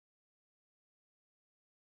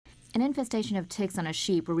An infestation of ticks on a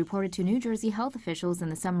sheep were reported to New Jersey health officials in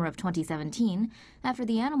the summer of 2017 after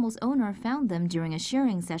the animal's owner found them during a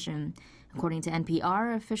shearing session. According to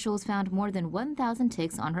NPR, officials found more than 1,000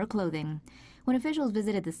 ticks on her clothing. When officials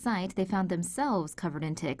visited the site, they found themselves covered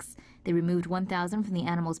in ticks. They removed 1,000 from the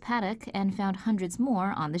animal's paddock and found hundreds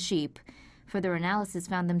more on the sheep. Further analysis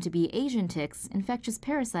found them to be Asian ticks, infectious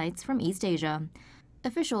parasites from East Asia.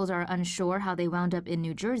 Officials are unsure how they wound up in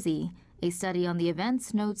New Jersey. A study on the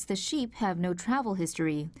events notes the sheep have no travel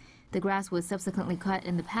history. The grass was subsequently cut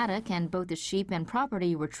in the paddock, and both the sheep and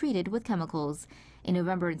property were treated with chemicals. A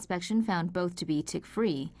November inspection found both to be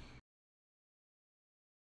tick-free.